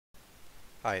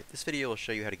Hi, this video will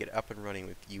show you how to get up and running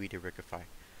with UE to Rigify.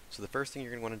 So the first thing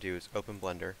you're going to want to do is open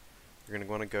Blender. You're going to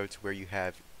want to go to where you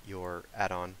have your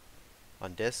add-on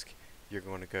on disk. You're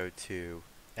going to go to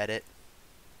Edit,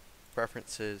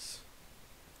 Preferences,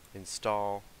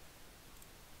 Install,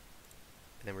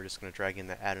 and then we're just going to drag in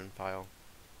the add-on file,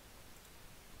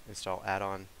 install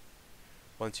add-on.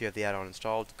 Once you have the add-on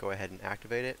installed, go ahead and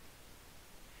activate it,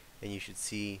 and you should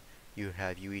see you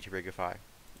have UE to Rigify.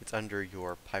 It's under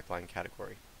your pipeline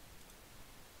category.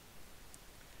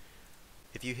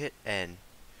 If you hit N,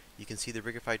 you can see the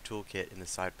Rigify toolkit in the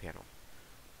side panel.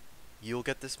 You'll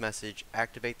get this message,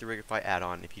 activate the Rigify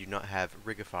add-on if you do not have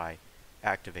Rigify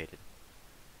activated.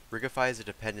 Rigify is a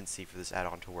dependency for this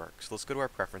add-on to work. So let's go to our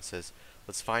preferences,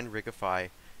 let's find Rigify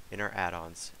in our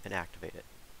add-ons and activate it.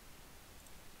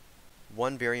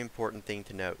 One very important thing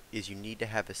to note is you need to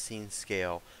have a scene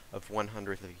scale of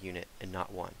 1/100th of a unit and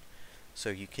not 1. So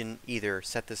you can either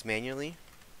set this manually,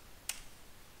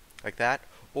 like that,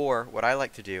 or what I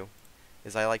like to do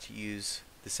is I like to use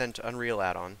the Send to Unreal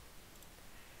add-on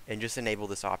and just enable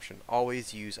this option.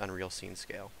 Always use Unreal Scene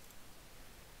Scale.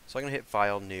 So I'm going to hit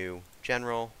File, New,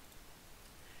 General,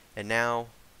 and now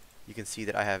you can see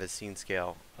that I have a scene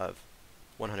scale of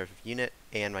 1/100th of a unit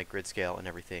and my grid scale and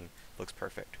everything looks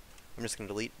perfect. I'm just going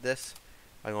to delete this.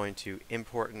 I'm going to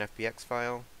import an FBX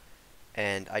file,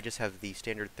 and I just have the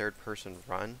standard third-person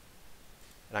run,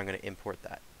 and I'm going to import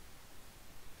that.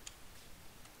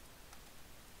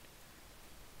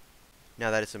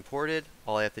 Now that it's imported,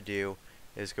 all I have to do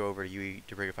is go over to UE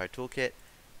to Rigify Toolkit,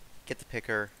 get the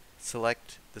picker,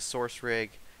 select the source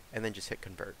rig, and then just hit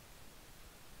Convert.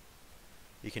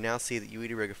 You can now see that UE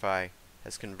to Rigify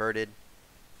has converted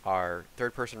our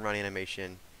third-person run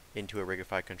animation into a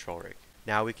Rigify control rig.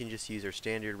 Now we can just use our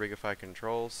standard Rigify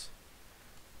controls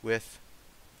with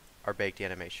our baked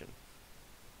animation.